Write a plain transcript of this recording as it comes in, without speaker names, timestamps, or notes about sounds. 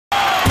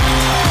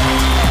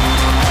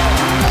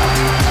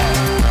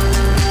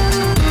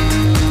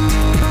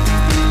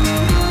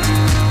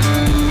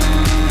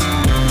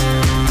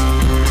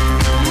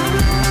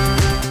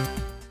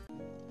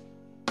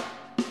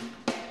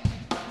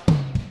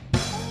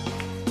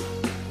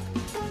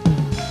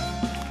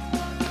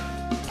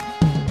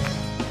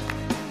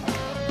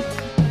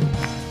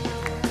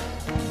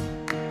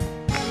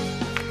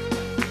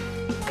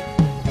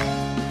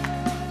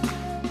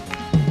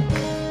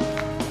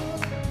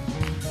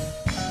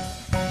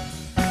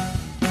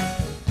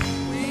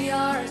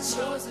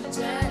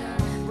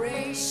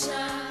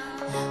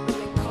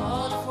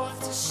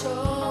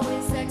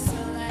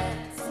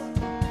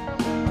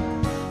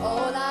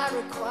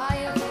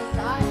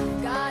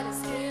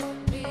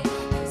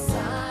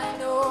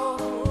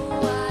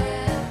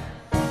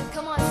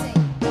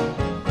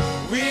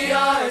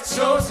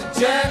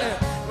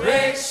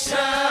generation.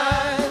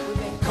 We've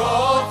been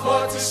called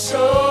for to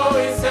show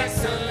His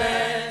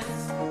excellence.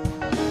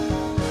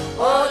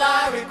 All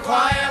I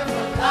require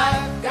for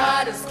life,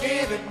 God has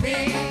given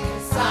me.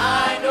 'Cause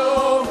I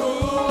know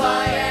who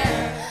I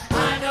am.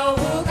 I know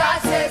who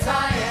God says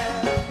I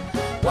am.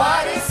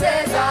 What He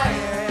says I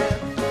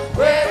am.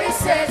 Where He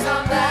says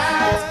I'm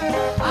at.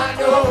 I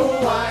know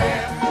who I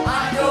am.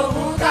 I know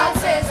who God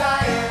says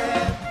I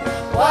am.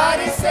 What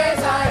He says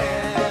I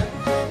am.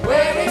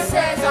 Where He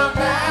says I'm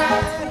at.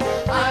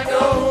 I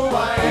know who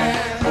I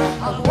am.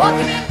 I'm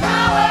walking in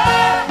power.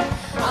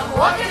 I'm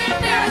walking in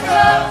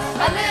miracles.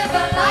 I live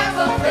a life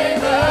of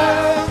favor.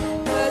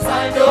 'Cause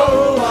I know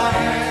who I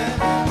am.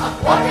 I'm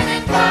walking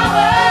in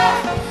power.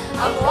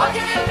 I'm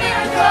walking in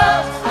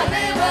miracles. I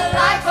live a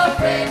life of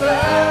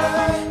favor.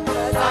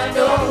 'Cause I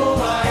know who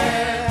I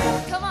am.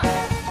 Come on.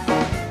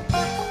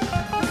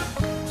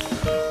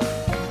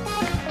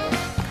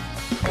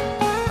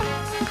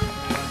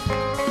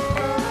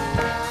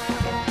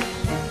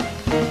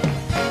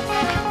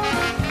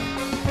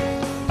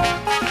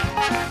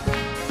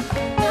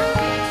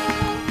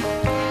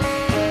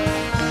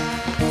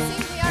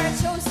 Sing, we are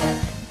chosen.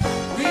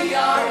 We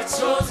are a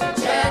chosen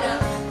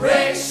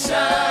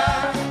generation.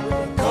 We've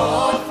been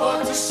called for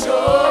to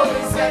show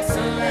His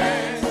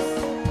excellence.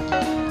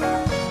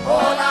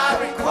 All I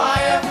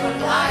require for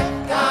life,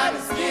 God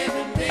has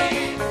given me.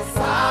 'Cause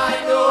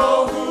I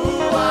know who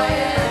I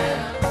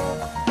am.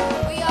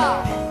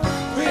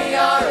 We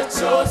are a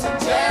chosen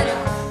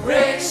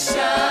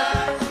generation.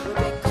 We've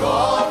been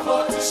called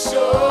for to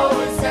show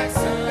His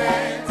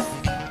excellence.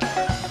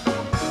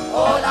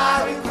 All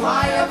I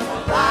require for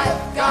life,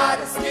 God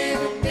has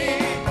given me.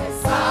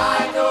 'Cause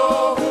I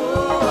know who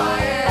I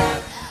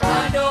am.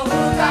 I know who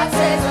God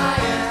says I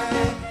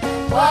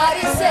am. What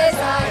He says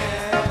I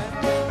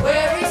am.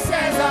 Where He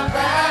says I'm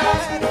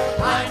at.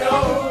 I know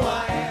who I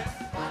am.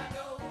 I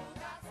know who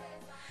God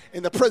says I am.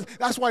 In the present,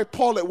 that's why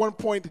Paul at one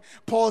point,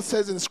 Paul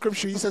says in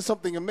Scripture, he says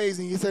something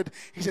amazing. He said,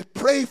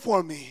 pray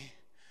for me,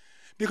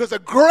 because a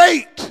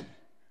great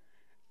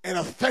and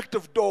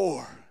effective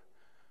door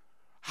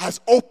has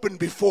opened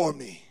before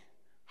me.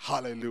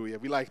 Hallelujah.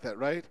 We like that,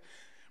 right?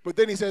 But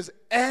then he says,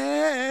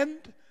 and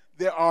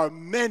there are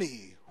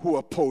many who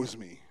oppose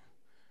me.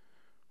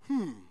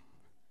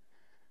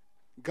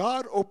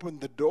 God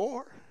opened the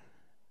door.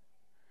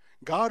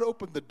 God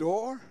opened the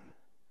door.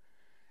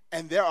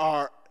 And there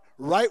are,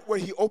 right where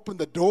He opened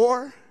the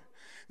door,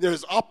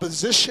 there's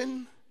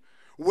opposition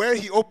where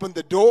He opened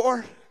the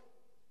door.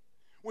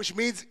 Which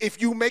means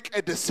if you make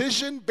a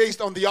decision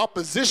based on the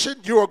opposition,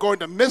 you are going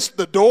to miss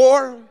the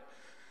door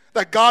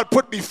that God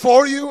put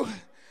before you.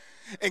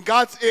 And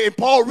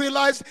Paul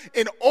realized,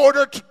 in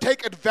order to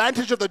take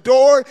advantage of the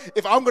door,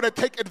 if I'm going to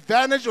take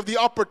advantage of the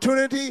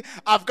opportunity,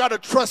 I've got to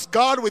trust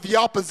God with the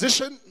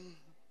opposition.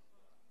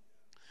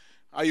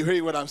 Are you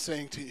hearing what I'm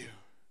saying to you?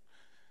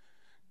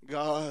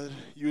 God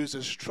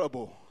uses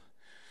trouble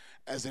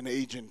as an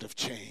agent of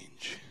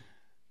change.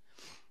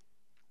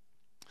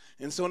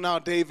 And so now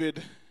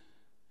David,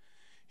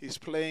 he's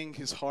playing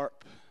his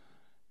harp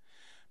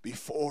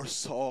before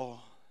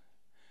Saul.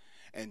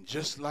 And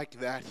just like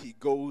that, he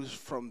goes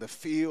from the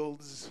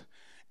fields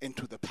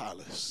into the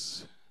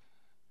palace.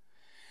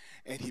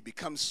 And he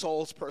becomes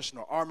Saul's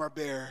personal armor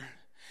bearer.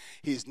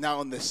 He's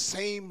now in the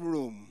same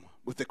room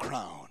with the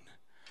crown.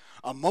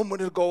 A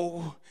moment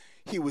ago,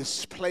 he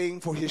was playing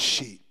for his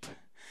sheep.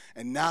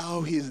 And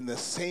now he's in the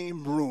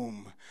same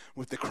room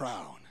with the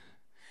crown.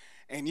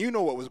 And you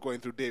know what was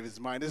going through David's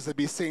mind. This is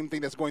the same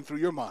thing that's going through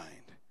your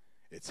mind.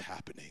 It's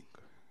happening.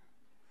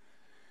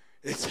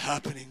 It's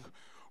happening.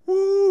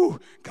 Woo!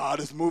 God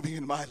is moving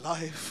in my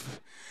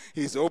life.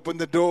 He's opened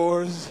the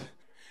doors.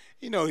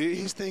 You know,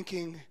 he's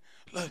thinking,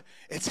 look,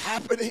 it's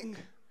happening.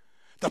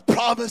 The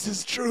promise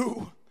is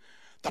true.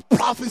 The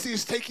prophecy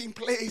is taking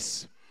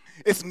place.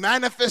 It's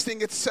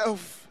manifesting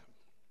itself.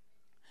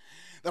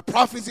 The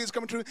prophecy is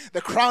coming true.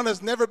 The crown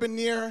has never been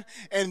nearer.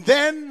 And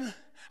then,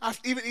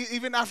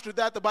 even after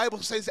that, the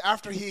Bible says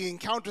after he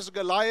encounters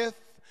Goliath,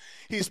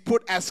 he's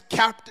put as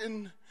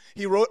captain.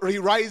 He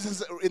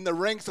rises in the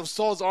ranks of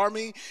Saul's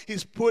army.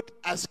 He's put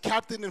as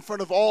captain in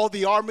front of all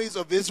the armies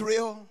of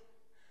Israel.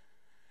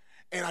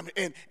 And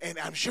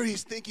I'm sure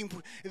he's thinking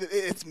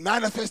it's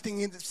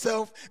manifesting in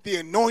itself. The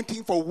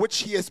anointing for which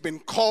he has been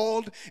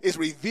called is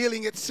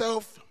revealing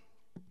itself.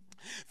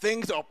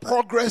 Things are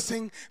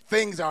progressing.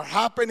 Things are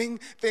happening.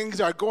 Things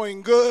are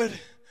going good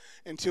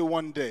until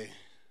one day.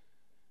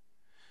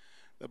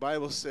 The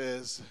Bible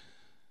says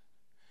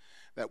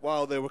that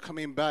while they were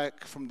coming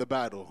back from the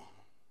battle,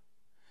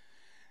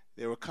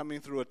 they were coming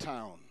through a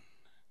town,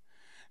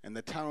 and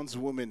the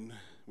townswomen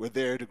were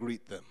there to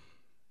greet them.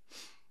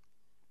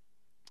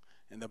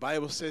 And the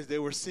Bible says they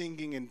were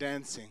singing and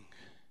dancing,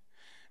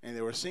 and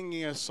they were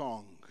singing a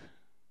song.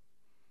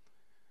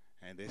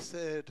 And they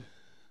said,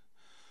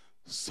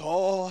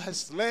 Saul has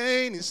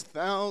slain his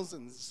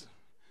thousands.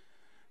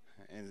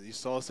 And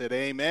Saul said,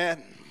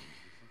 Amen.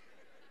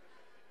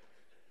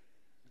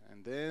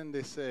 And then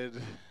they said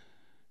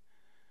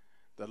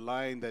the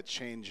line that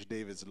changed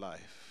David's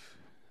life.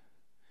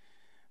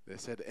 They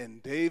said,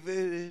 and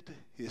David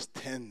his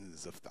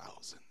tens of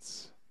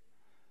thousands.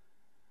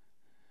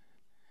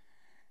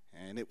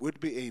 And it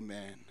would be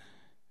amen.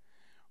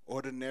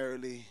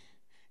 Ordinarily,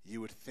 you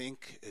would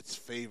think it's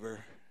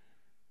favor.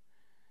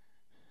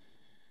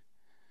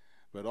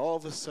 But all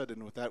of a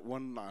sudden, with that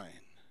one line,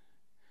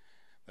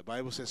 the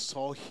Bible says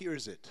Saul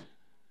hears it.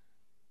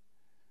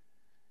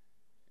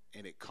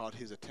 And it caught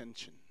his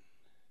attention.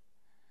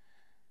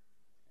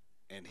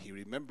 And he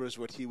remembers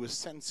what he was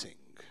sensing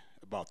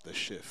about the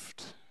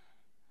shift.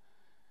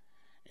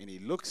 And he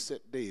looks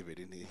at David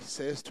and he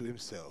says to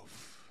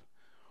himself,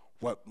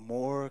 what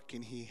more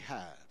can he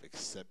have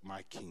except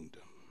my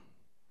kingdom?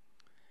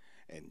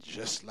 And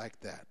just like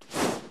that,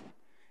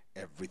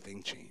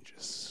 everything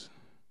changes.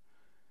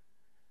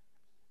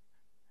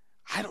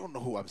 I don't know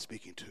who I'm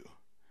speaking to,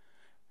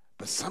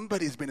 but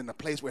somebody's been in a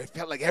place where it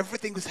felt like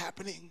everything was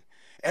happening,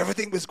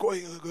 everything was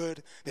going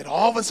good, then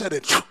all of a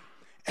sudden,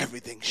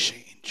 everything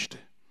changed.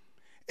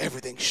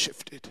 Everything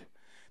shifted.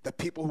 The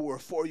people who were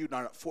for you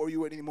are not for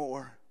you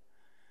anymore.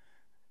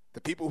 The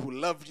people who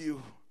loved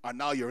you are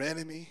now your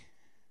enemy.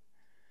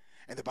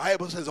 And the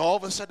Bible says all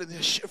of a sudden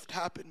this shift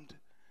happened.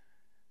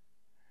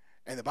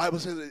 And the Bible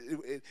says,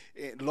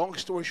 long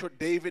story short,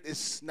 David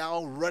is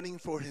now running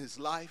for his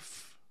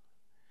life.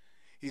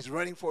 He's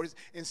running for his,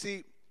 and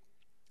see,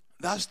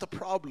 that's the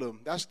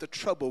problem. That's the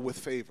trouble with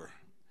favor.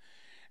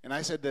 And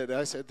I said to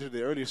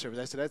the earlier service,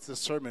 I said, that's a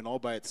sermon all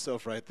by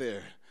itself right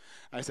there.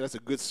 I said, that's a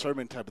good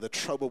sermon type of the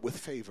trouble with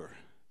favor.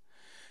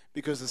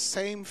 Because the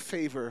same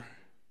favor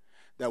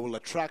that will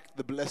attract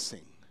the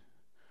blessing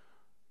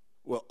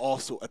will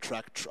also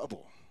attract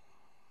trouble.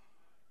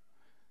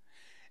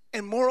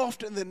 And more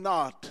often than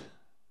not,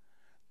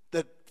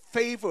 the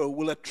favor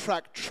will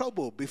attract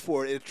trouble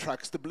before it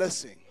attracts the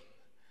blessing.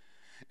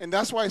 And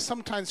that's why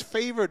sometimes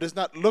favor does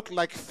not look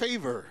like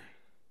favor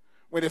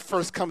when it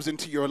first comes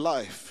into your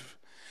life.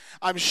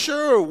 I'm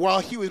sure while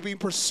he was being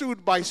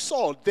pursued by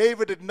Saul,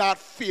 David did not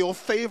feel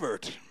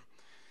favored.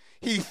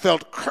 He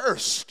felt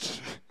cursed.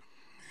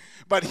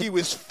 But he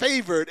was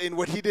favored, and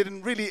what he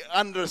didn't really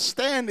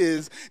understand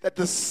is that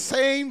the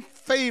same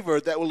favor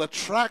that will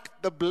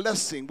attract the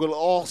blessing will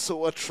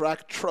also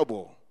attract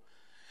trouble.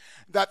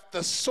 That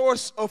the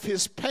source of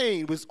his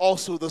pain was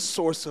also the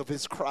source of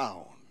his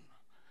crown.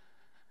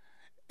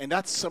 And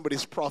that's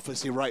somebody's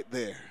prophecy right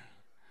there.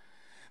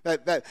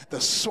 That the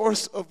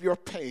source of your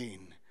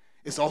pain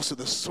is also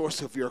the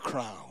source of your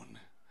crown.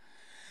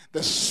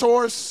 The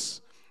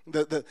source,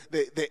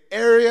 the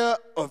area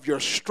of your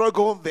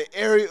struggle, the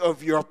area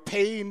of your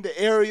pain, the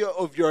area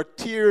of your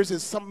tears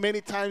is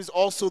many times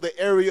also the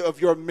area of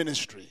your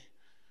ministry.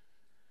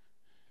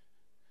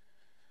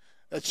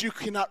 That you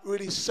cannot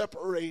really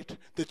separate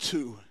the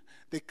two.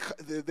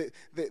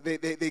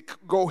 They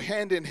go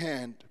hand in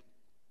hand.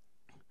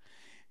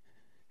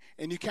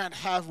 And you can't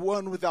have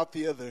one without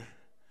the other.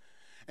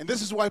 And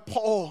this is why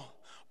Paul,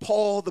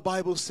 the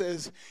Bible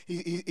says,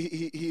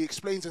 he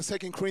explains in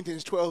 2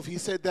 Corinthians 12, he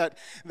said that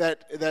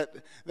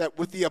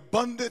with the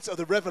abundance of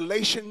the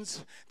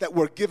revelations that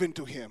were given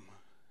to him,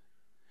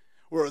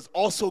 was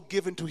also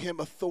given to him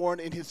a thorn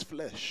in his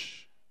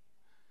flesh.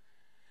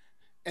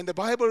 And the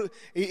Bible,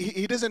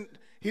 he doesn't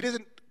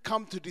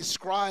come to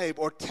describe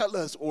or tell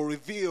us or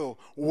reveal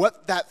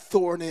what that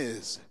thorn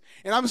is.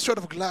 And I'm sort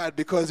of glad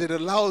because it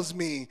allows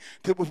me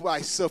to put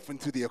myself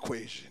into the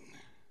equation.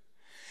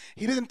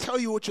 He doesn't tell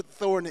you what your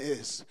thorn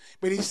is,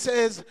 but he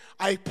says,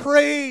 I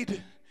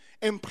prayed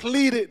and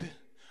pleaded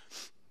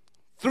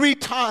 3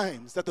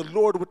 times that the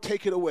Lord would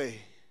take it away,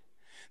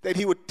 that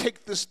he would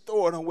take this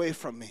thorn away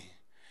from me.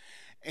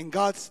 And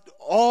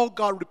all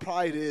God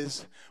replied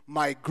is,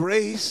 my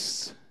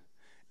grace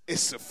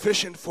is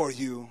sufficient for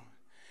you,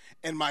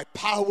 and my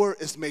power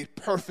is made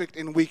perfect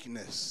in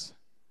weakness.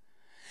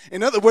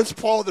 In other words,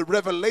 Paul, the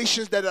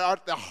revelations that are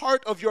at the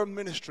heart of your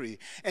ministry,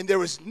 and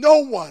there is no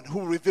one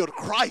who revealed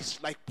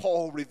Christ like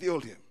Paul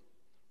revealed him.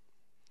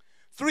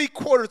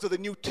 3/4 of the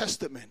New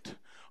Testament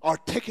are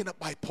taken up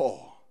by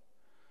Paul.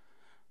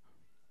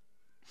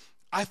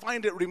 I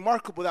find it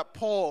remarkable that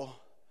Paul,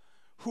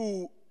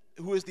 who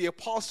is the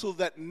apostle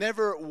that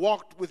never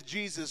walked with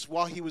Jesus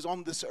while he was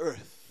on this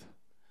earth,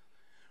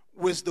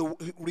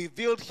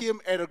 revealed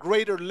him at a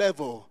greater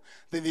level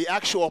than the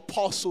actual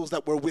apostles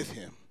that were with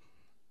him.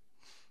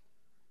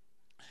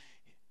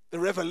 The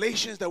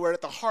revelations that were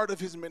at the heart of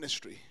his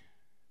ministry.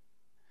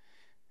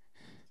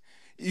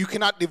 You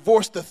cannot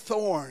divorce the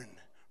thorn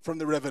from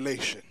the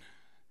revelation.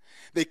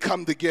 They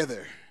come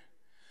together.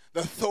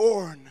 The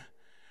thorn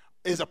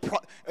is a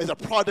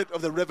product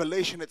of the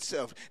revelation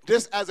itself.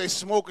 Just as a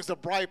smoke is a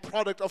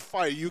byproduct of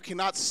fire, you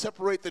cannot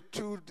separate the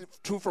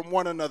two from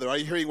one another. Are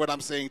you hearing what I'm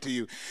saying to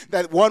you?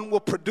 That one will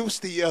produce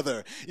the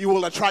other. You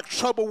will attract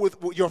trouble with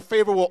your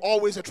favor will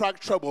always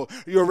attract trouble.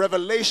 Your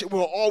revelation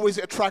will always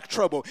attract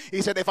trouble.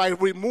 He said, if I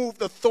remove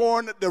the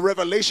thorn, the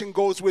revelation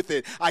goes with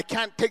it. I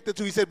can't take the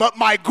two. He said, but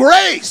my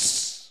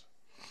grace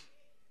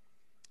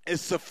is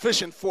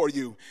sufficient for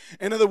you.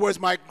 In other words,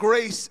 my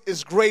grace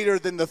is greater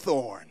than the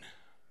thorn.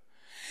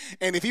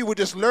 And if you would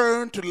just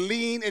learn to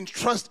lean and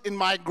trust in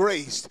my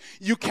grace,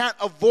 you can't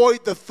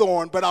avoid the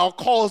thorn, but I'll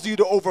cause you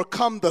to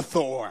overcome the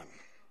thorn.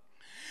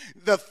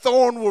 The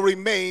thorn will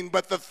remain,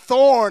 but the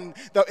thorn,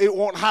 it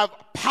won't have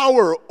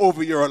power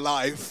over your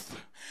life.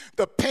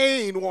 The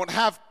pain won't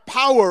have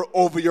power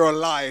over your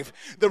life.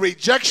 The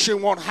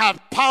rejection won't have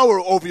power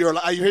over your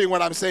life. Are you hearing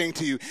what I'm saying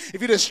to you?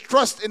 If you just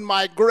trust in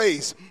my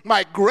grace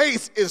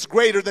is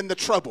greater than the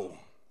trouble.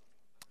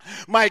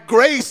 My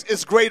grace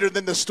is greater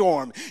than the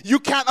storm. You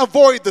can't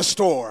avoid the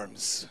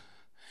storms.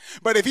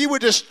 But if you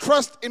would just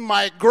trust in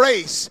my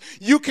grace,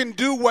 you can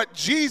do what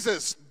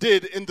Jesus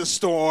did in the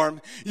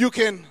storm. You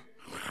can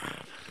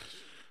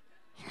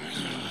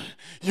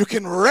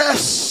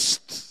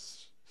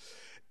rest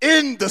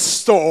in the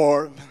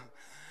storm.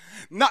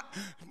 Not,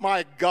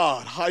 my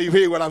God, how you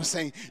hear what I'm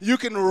saying? You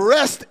can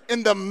rest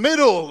in the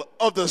middle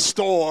of the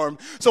storm.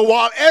 So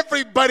while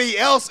everybody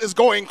else is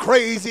going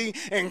crazy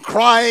and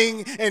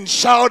crying and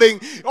shouting,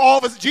 all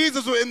of us,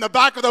 Jesus was in the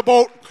back of the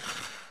boat,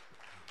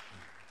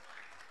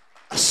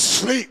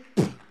 asleep,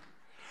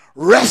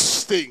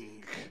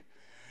 resting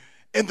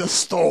in the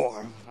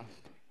storm.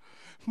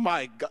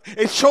 My God.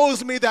 It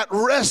shows me that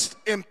rest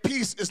and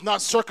peace is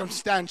not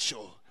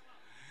circumstantial.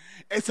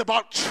 It's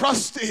about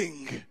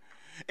trusting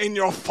in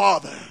your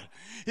Father.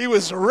 He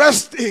was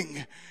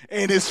resting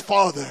in his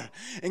Father.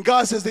 And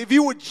God says, if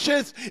you would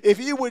just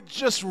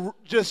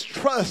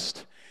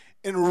trust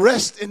and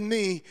rest in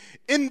me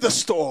in the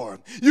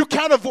storm. You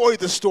can't avoid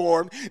the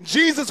storm.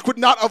 Jesus could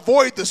not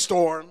avoid the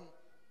storm.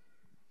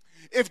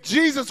 If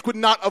Jesus could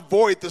not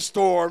avoid the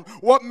storm,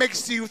 what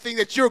makes you think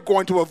that you're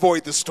going to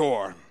avoid the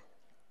storm?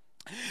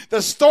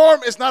 The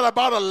storm is not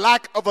about a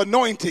lack of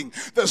anointing.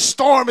 The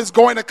storm is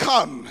going to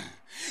come.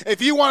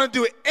 If you want to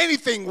do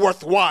anything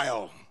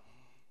worthwhile,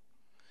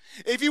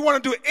 if you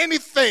want to do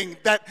anything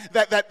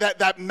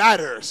that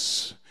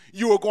matters,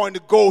 you are going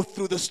to go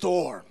through the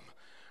storm.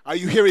 Are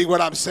you hearing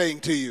what I'm saying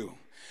to you?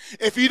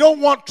 If you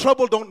don't want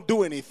trouble, don't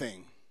do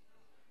anything.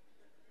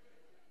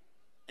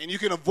 And you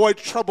can avoid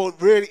trouble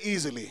very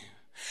easily.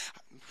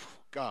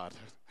 God,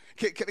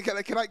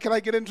 can I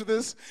get into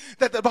this?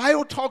 That the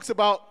Bible talks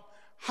about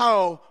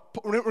how,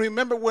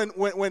 remember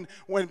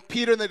when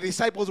Peter and the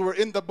disciples were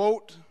in the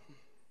boat?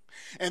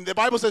 And the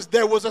Bible says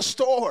there was a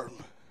storm.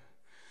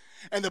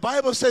 And the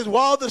Bible says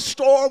while the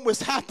storm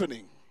was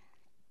happening,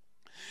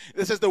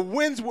 it says the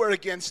winds were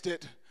against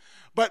it.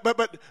 But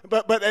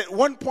at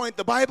one point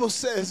the Bible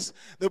says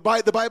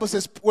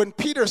when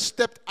Peter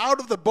stepped out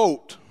of the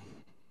boat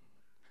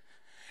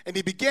and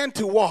he began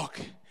to walk,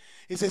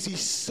 it says he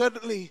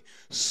suddenly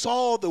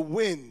saw the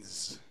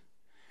winds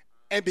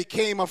and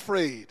became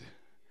afraid.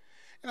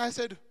 And I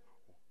said,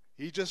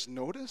 he just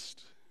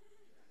noticed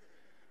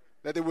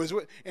that there was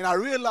wind. And I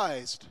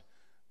realized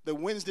the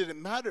winds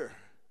didn't matter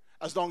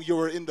as long as you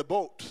were in the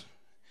boat.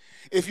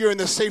 If you're in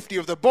the safety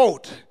of the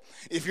boat,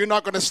 if you're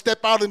not going to step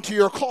out into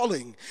your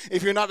calling,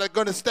 if you're not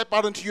going to step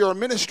out into your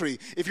ministry,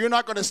 if you're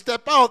not going to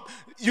step out,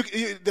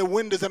 the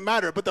wind doesn't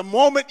matter. But the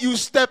moment you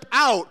step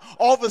out,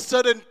 all of a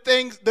sudden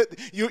things that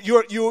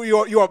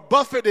you are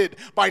buffeted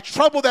by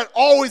trouble that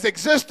always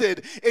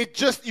existed.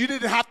 You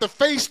didn't have to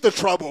face the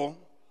trouble.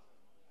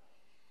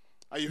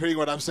 Are you hearing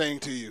what I'm saying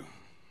to you?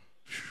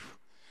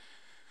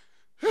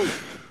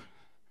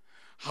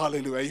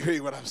 Hallelujah. Are you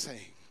hearing what I'm saying?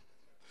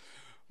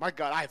 My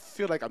God, I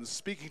feel like I'm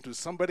speaking to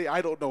somebody.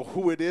 I don't know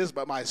who it is,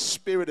 but my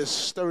spirit is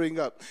stirring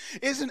up.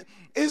 Isn't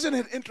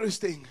it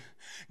interesting?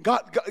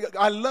 God,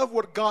 I love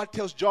what God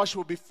tells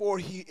Joshua before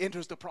he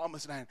enters the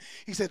promised land.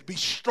 He said, be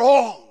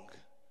strong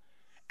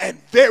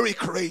and very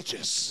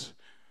courageous,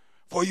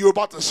 for you're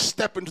about to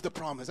step into the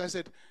promise. I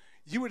said,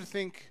 you would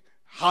think,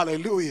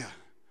 hallelujah,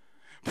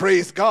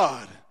 praise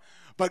God.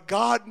 But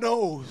God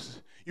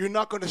knows you're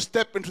not going to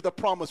step into the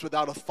promise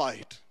without a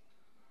fight.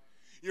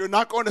 You're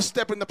not going to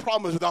step in the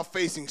promise without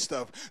facing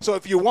stuff. So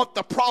if you want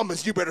the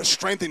promise, you better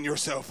strengthen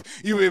yourself.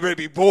 You better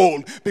be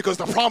bold, because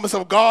the promise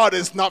of God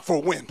is not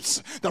for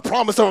wimps. The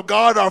promise of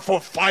God are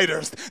for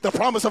fighters. The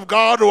promise of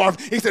God,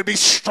 he said, be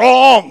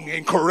strong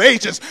and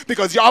courageous,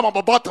 because I'm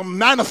about to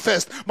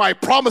manifest my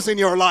promise in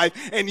your life,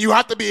 and you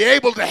have to be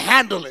able to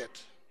handle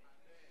it.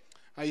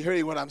 Are you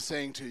hearing what I'm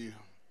saying to you?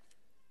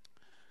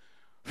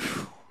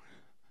 Whew.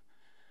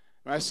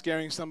 Am I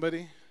scaring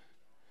somebody?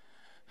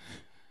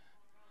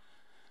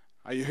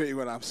 Are you hearing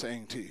what I'm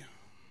saying to you?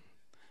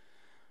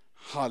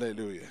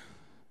 Hallelujah.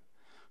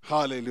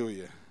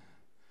 Hallelujah.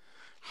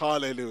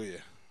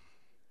 Hallelujah.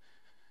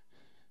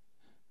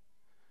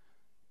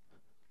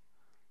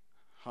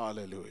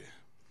 Hallelujah.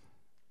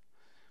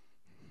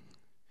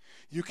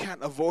 You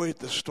can't avoid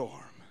the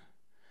storm.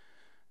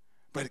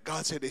 But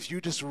God said, if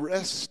you just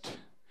rest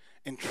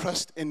and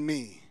trust in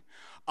me,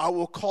 I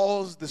will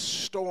cause the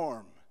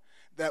storm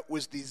that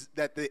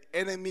the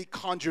enemy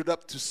conjured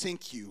up to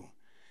sink you,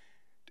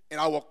 and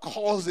I will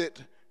cause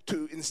it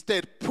to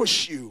instead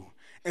push you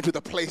into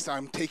the place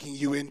I'm taking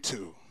you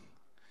into.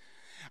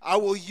 I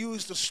will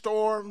use the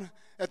storm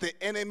that the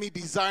enemy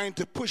designed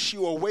to push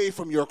you away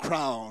from your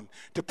crown,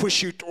 to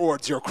push you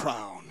towards your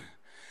crown.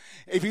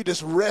 If you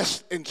just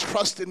rest and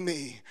trust in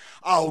me,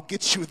 I'll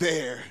get you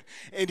there.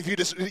 And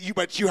if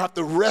but you have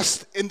to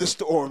rest in the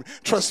storm.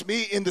 Trust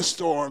me in the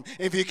storm.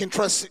 If you can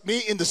trust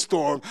me in the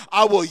storm,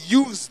 I will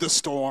use the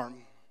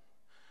storm.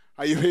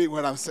 Are you hearing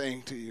what I'm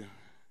saying to you?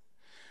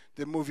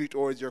 Then move you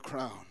towards your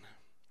crown.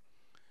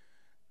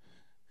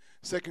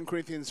 2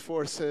 Corinthians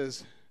 4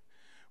 says,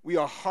 we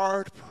are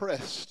hard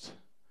pressed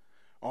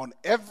on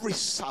every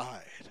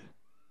side,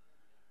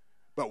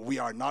 but we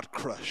are not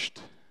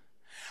crushed.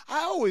 I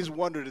always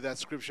wondered at that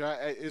scripture.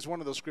 It's one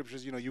of those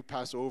scriptures, you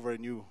pass over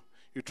and you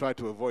try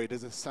to avoid. It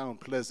doesn't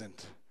sound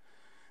pleasant.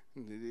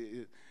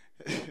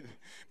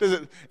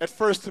 At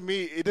first, to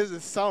me, it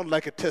doesn't sound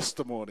like a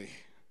testimony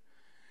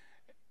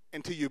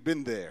until you've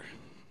been there.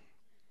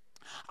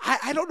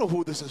 I don't know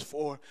who this is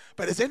for,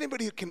 but is there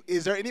anybody who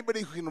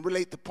can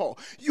relate to Paul?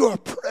 You are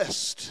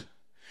pressed.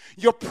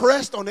 You're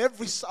pressed on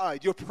every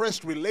side. You're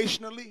pressed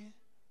relationally.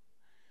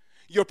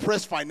 You're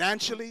pressed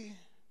financially.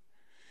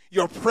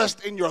 You're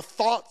pressed in your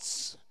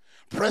thoughts,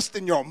 pressed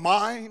in your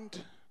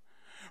mind,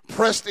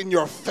 pressed in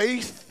your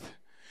faith.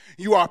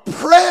 You are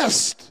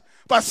pressed,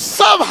 but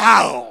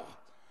somehow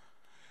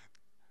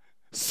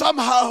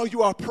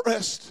you are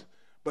pressed,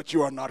 but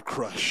you are not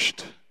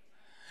crushed.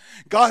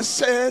 God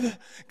said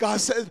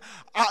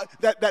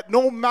that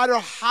no matter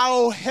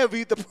how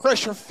heavy the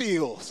pressure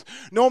feels,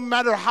 no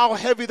matter how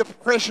heavy the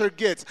pressure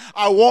gets,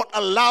 I won't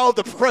allow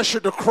the pressure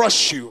to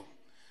crush you.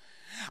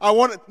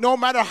 No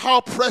matter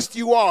how pressed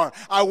you are,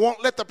 I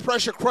won't let the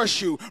pressure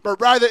crush you. But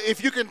rather,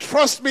 if you can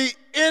trust me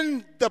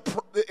in the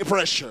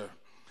pressure,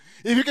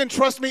 if you can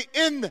trust me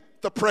in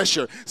the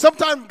pressure.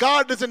 Sometimes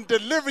God doesn't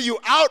deliver you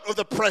out of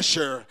the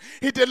pressure.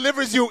 He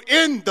delivers you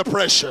in the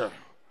pressure.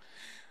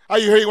 Are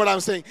you hearing what I'm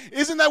saying?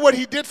 Isn't that what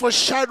he did for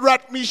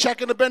Shadrach,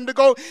 Meshach, and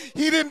Abednego?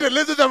 He didn't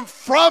deliver them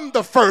from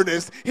the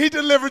furnace. He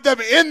delivered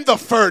them in the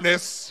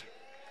furnace.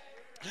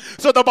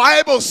 So the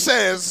Bible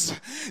says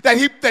that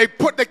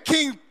the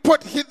king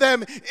put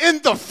them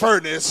in the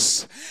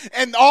furnace,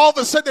 and all of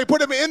a sudden they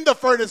put him in the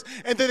furnace,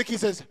 and then the king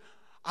says,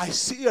 I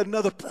see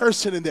another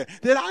person in there.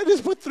 Did I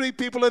just put 3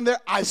 people in there?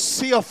 I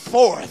see a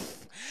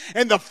 4th.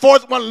 And the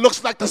 4th one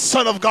looks like the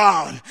Son of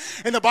God.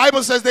 And the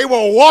Bible says they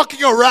were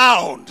walking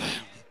around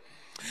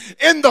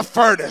in the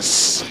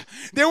furnace.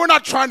 They were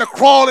not trying to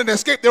crawl and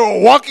escape. They were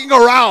walking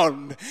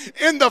around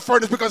in the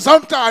furnace, because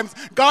sometimes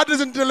God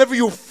doesn't deliver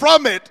you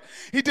from it.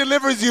 He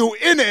delivers you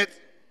in it.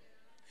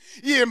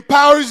 He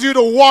empowers you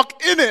to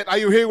walk in it. Are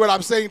you hearing what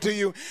I'm saying to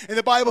you? And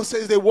the Bible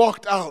says they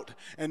walked out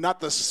and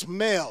not the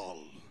smell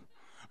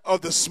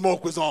of the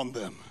smoke was on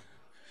them.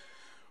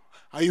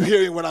 Are you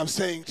hearing what I'm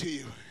saying to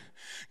you?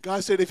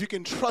 God said, if you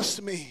can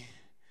trust me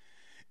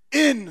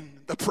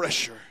in the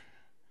pressure.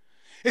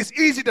 It's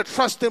easy to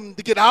trust him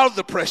to get out of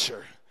the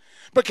pressure.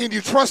 But can you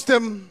trust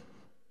him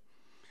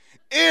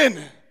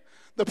in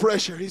the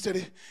pressure? He said,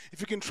 if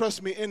you can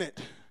trust me in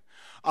it,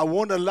 I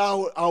won't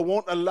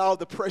allow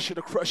the pressure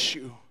to crush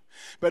you.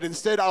 But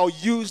instead, I'll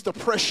use the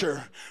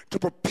pressure to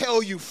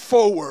propel you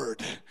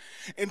forward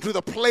into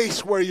the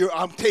place where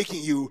I'm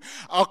taking you.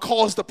 I'll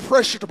cause the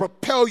pressure to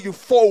propel you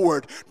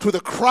forward to the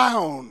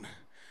crown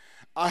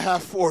I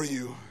have for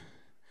you.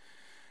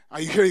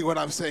 Are you hearing what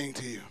I'm saying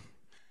to you?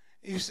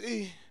 You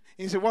see,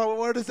 you say, well,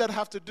 what does that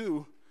have to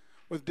do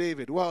with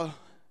David? Well,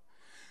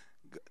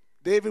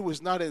 David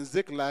was not in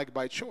Ziklag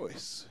by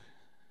choice.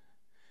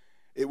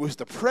 It was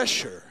the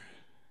pressure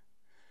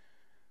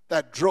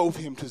that drove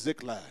him to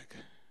Ziklag.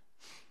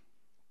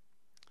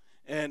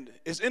 And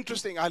it's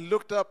interesting, I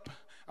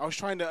was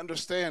trying to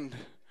understand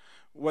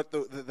what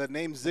the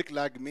name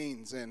Ziklag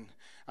means, and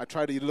I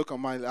tried to look I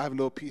have a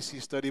little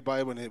PC study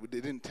Bible, and it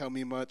didn't tell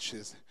me much.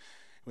 It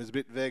was a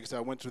bit vague, so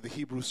I went to the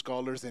Hebrew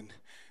scholars, and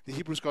the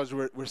Hebrew scholars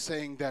were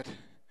saying that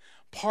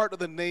part of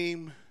the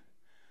name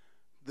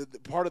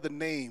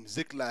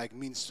Ziklag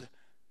means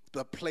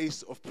the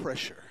place of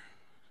pressure.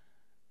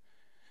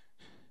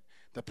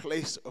 The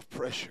place of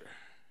pressure.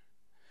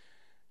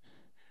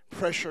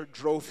 Pressure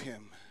drove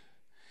him.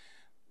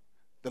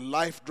 The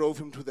life drove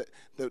him to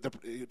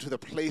the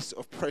place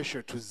of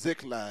pressure, to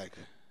Ziklag.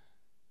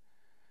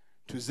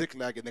 To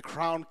Ziklag, and the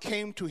crown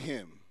came to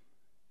him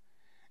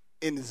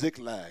in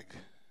Ziklag.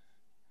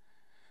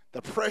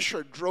 The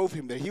pressure drove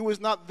him there. He was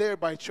not there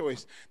by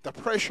choice. The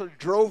pressure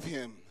drove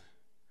him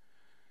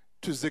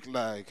to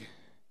Ziklag.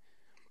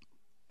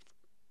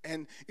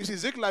 And you see,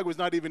 Ziklag was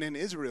not even in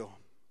Israel.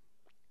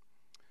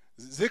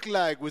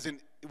 Ziklag was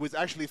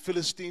actually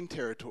Philistine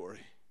territory.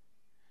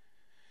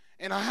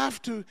 And I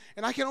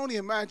can only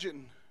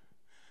imagine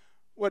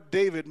what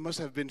David must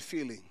have been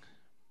feeling.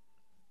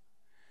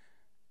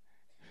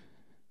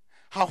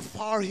 How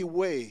far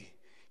away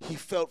he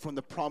felt from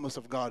the promise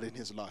of God in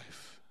his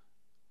life.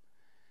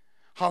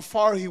 How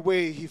far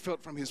away he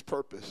felt from his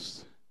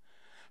purpose.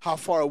 How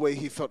far away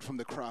he felt from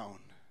the crown.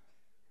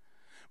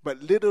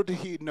 But little did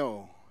he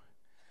know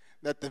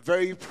that the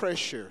very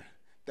pressure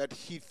that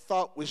he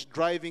thought was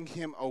driving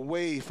him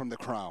away from the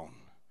crown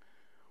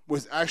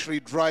was actually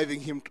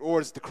driving him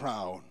towards the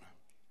crown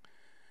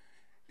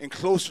and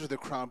closer to the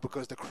crown,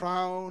 because the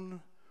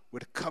crown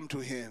would come to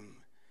him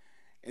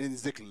and in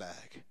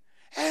Ziklag.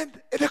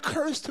 And it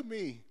occurs to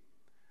me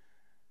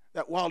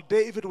that while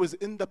David was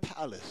in the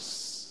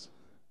palace,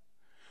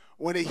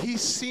 when he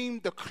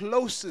seemed the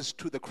closest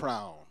to the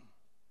crown,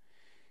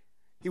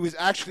 he was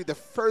actually the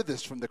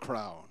furthest from the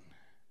crown.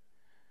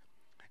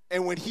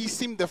 And when he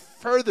seemed the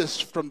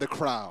furthest from the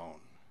crown,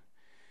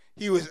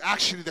 he was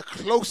actually the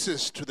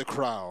closest to the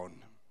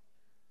crown.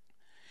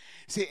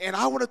 See, and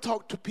I want to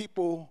talk to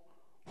people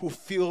who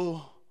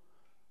feel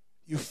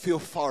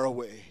far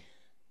away.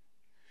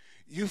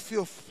 You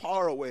feel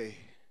far away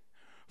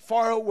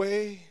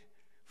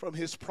from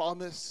his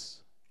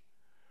promise,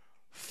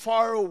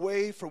 far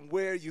away from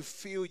where you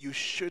feel you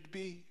should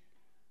be,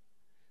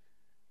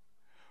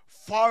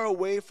 far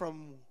away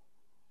from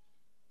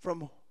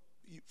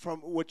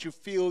what you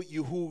feel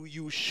who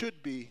you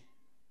should be.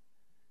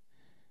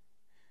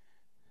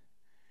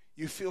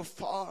 You feel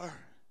far.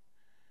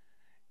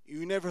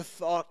 You never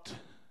thought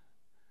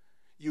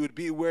you would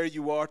be where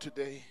you are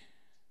today.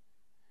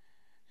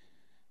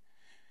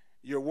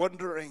 You're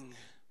wondering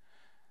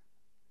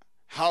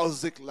how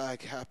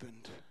Ziklag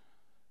happened.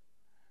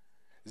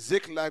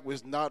 Ziklag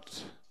was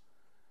not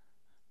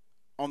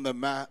on the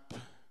map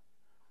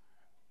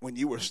when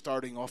you were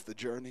starting off the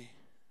journey.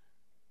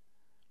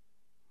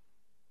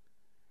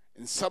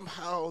 And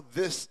somehow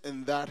this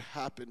and that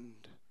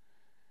happened,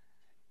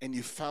 and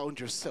you found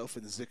yourself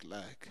in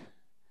Ziklag.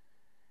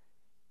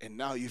 And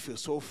now you feel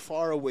so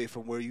far away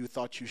from where you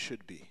thought you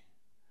should be.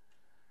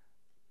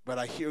 But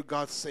I hear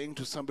God saying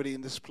to somebody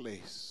in this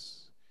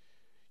place,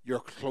 you're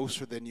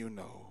closer than you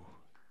know.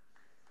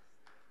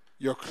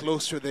 You're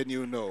closer than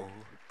you know.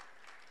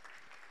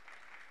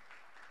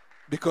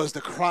 Because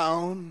the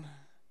crown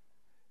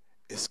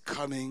is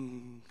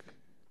coming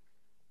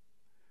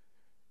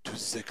to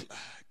Ziklag.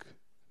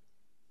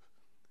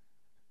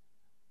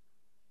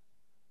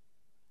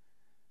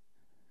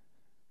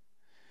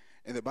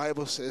 And the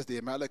Bible says the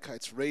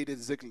Amalekites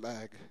raided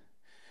Ziklag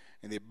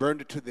and they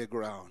burned it to the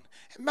ground.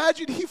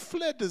 Imagine he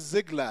fled to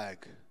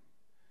Ziklag,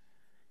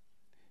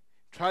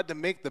 tried to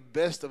make the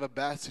best of a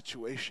bad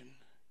situation,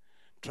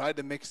 tried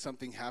to make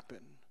something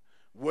happen.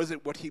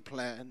 Wasn't what he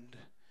planned,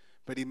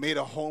 but he made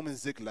a home in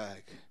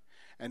Ziklag,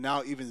 and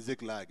now even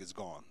Ziklag is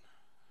gone.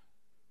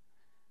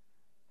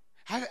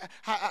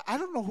 I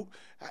don't know who,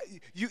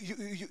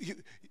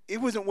 it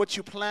wasn't what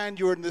you planned.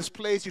 You were in this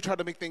place, you tried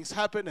to make things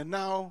happen, and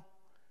now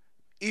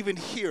even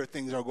here,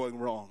 things are going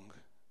wrong.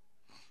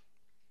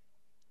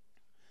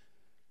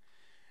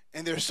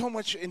 And there's so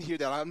much in here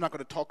that I'm not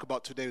going to talk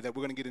about today that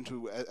we're going to get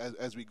into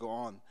as we go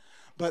on.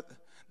 But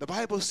the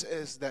Bible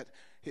says that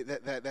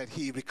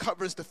he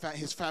recovers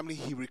his family,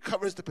 he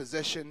recovers the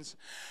possessions.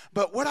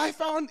 But what I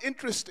find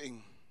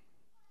interesting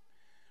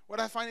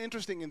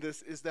in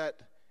this is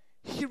that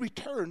he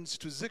returns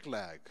to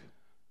Ziklag.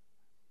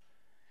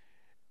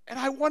 And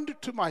I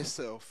wondered to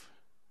myself,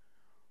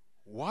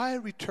 why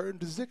return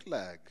to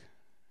Ziklag?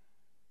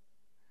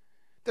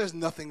 There's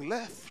nothing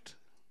left.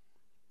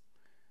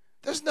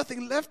 There's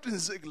nothing left in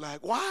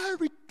Ziklag. Why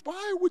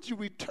would you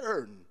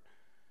return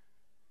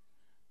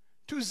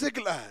to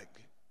Ziklag?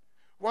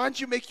 Why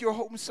don't you make your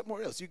home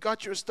somewhere else? You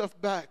got your stuff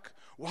back.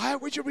 Why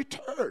would you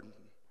return?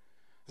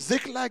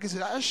 Ziklag is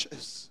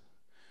ashes.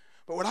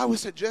 But what I would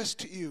suggest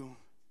to you,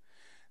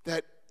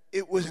 that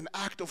it was an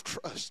act of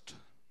trust.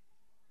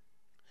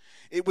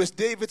 It was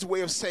David's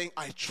way of saying,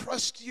 I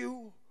trust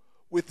you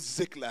with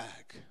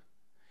Ziklag.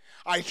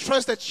 I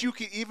trust that you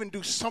can even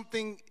do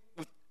something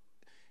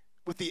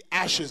with the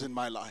ashes in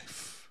my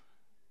life.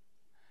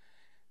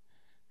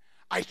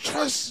 I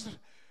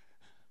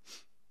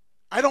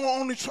don't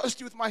only trust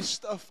you with my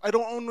stuff. I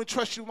don't only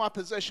trust you with my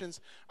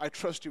possessions. I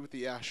trust you with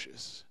the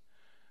ashes.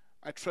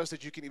 I trust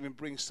that you can even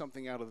bring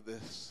something out of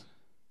this.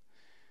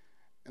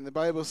 And the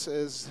Bible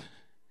says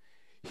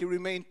he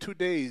remained 2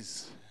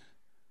 days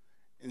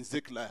in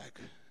Ziklag.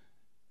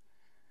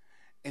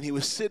 And he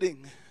was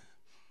sitting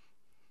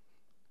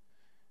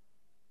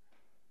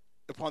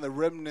upon the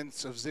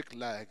remnants of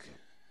Ziklag,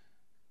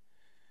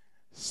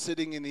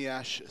 sitting in the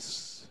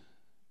ashes.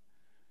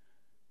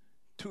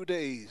 2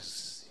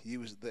 days he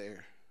was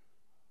there.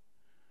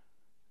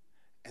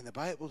 And the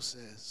Bible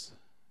says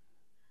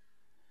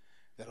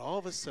that all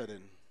of a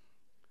sudden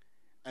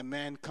a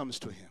man comes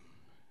to him.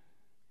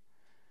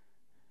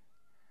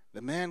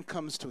 The man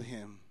comes to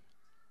him,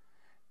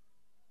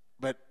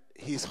 but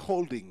he's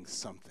holding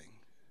something.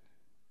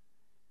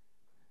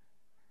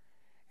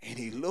 And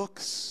he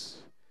looks,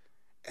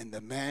 and the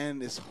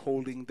man is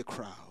holding the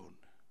crown.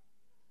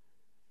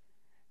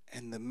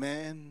 And the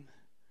man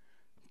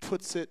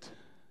puts it,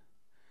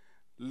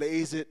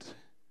 lays it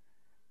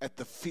at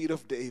the feet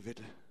of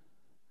David,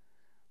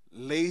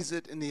 lays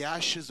it in the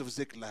ashes of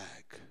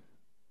Ziklag.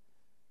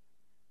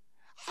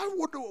 I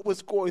wonder what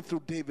was going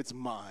through David's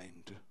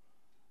mind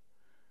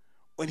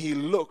when he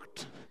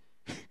looked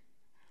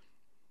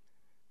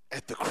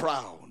at the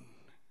crown.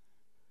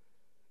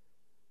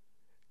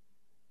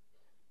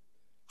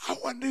 I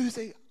wonder, you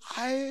say,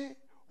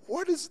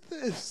 what is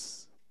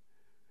this?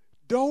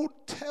 Don't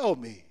tell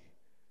me.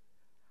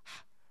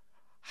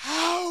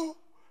 How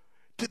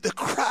did the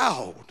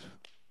crowd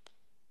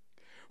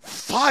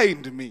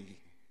find me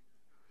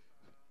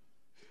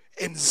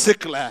in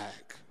Ziklag.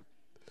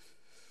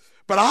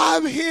 But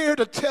I'm here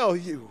to tell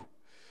you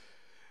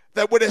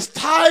that when it's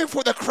time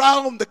for the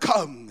crown to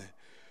come,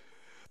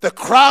 the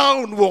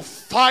crown will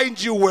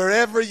find you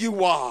wherever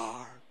you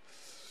are.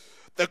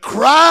 The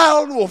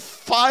crown will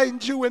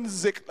find you in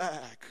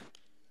Ziklag.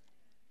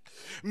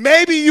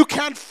 Maybe you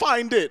can't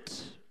find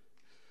it,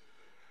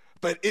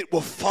 but it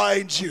will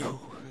find you.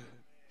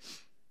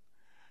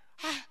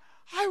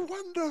 I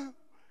wonder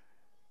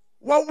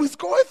what was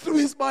going through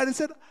his mind. He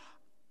said,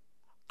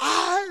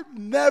 I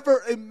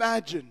never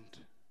imagined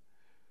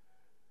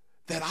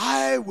that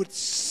I would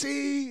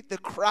see the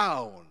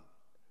crown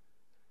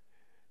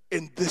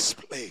in this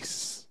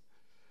place.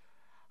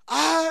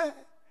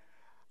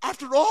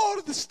 After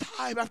all this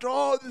time, after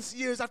all these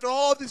years, after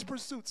all these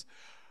pursuits,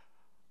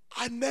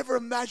 I never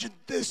imagined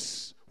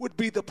this would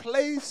be the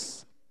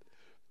place,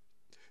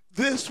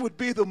 this would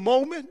be the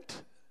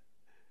moment.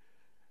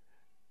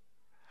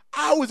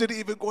 I wasn't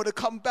even going to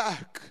come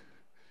back.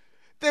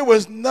 There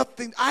was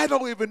nothing. I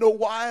don't even know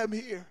why I'm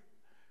here.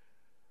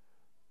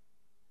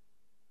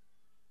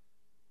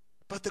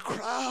 But the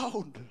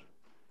crown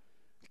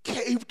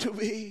came to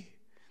me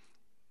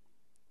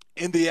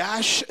in the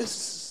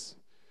ashes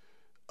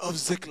of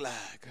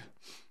Ziklag.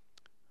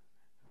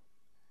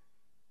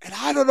 And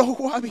I don't know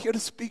who I'm here to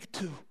speak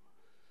to.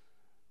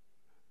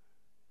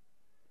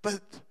 But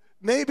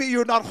maybe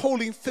you're not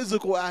holding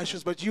physical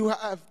ashes, but you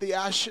have the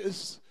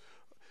ashes.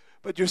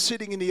 But you're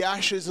sitting in the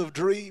ashes of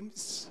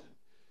dreams,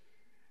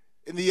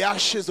 in the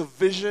ashes of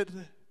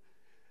vision,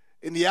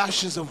 in the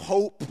ashes of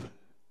hope.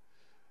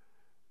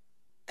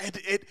 And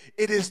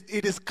it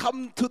is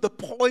come to the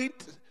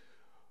point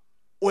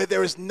where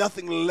there is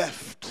nothing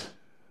left.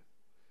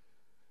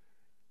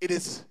 It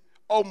is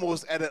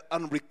almost at an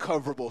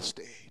unrecoverable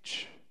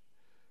stage.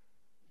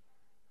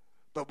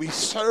 But we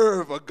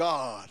serve a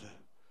God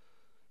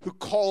who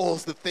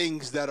calls the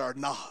things that are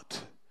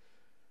not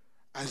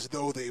as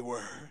though they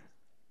were.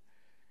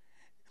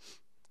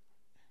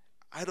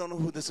 I don't know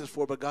who this is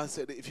for, but God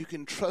said, if you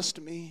can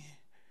trust me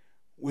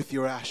with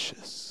your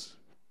ashes,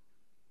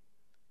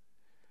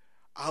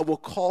 I will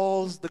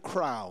cause the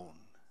crown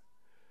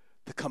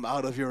to come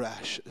out of your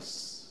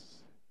ashes.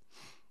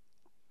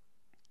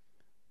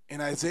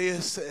 And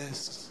Isaiah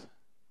says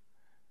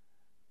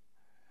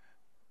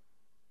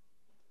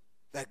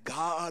that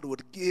God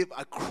would give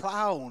a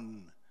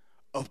crown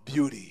of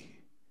beauty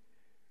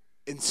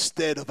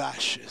instead of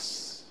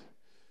ashes.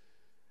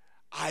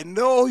 I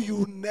know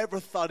you never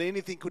thought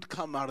anything could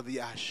come out of the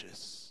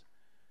ashes,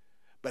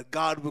 but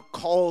God will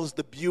cause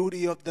the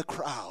beauty of the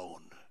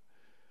crown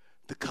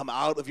to come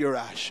out of your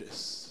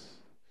ashes.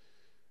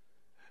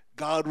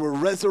 God will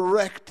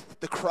resurrect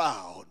the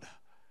crown,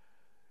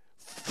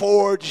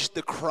 forge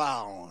the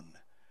crown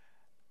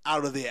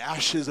out of the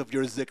ashes of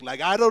your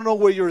Ziklag. I don't know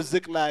where your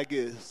Ziklag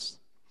is.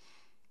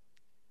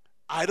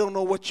 I don't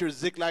know what your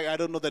Ziklag, I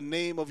don't know the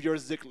name of your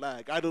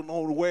Ziklag. I don't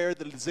know where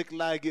the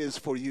Ziklag is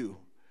for you.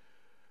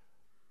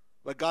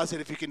 But God said,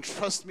 if you can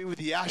trust me with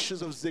the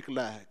ashes of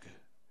Ziklag,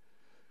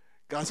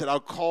 God said, I'll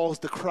cause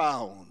the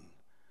crown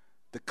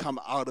to come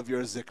out of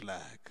your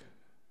Ziklag.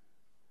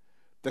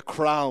 The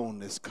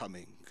crown is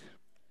coming.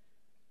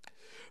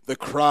 The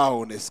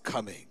crown is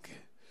coming.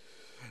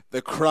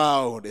 The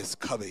crown is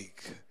coming.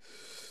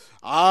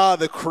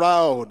 The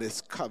crown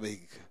is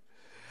coming.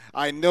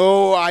 I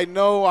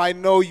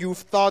know you've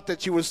thought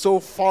that you were so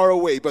far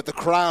away, but the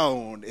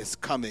crown is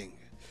coming.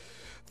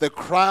 The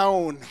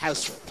crown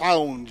has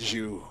found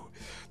you.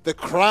 The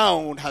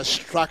crown has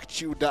struck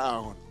you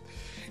down.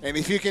 And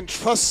if you can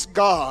trust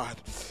God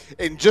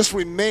and just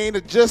remain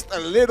just a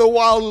little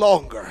while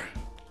longer,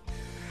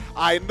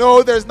 I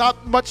know there's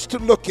not much to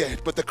look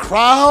at, but the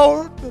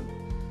crown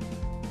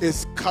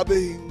is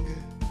coming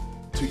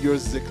to your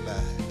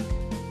Ziklag.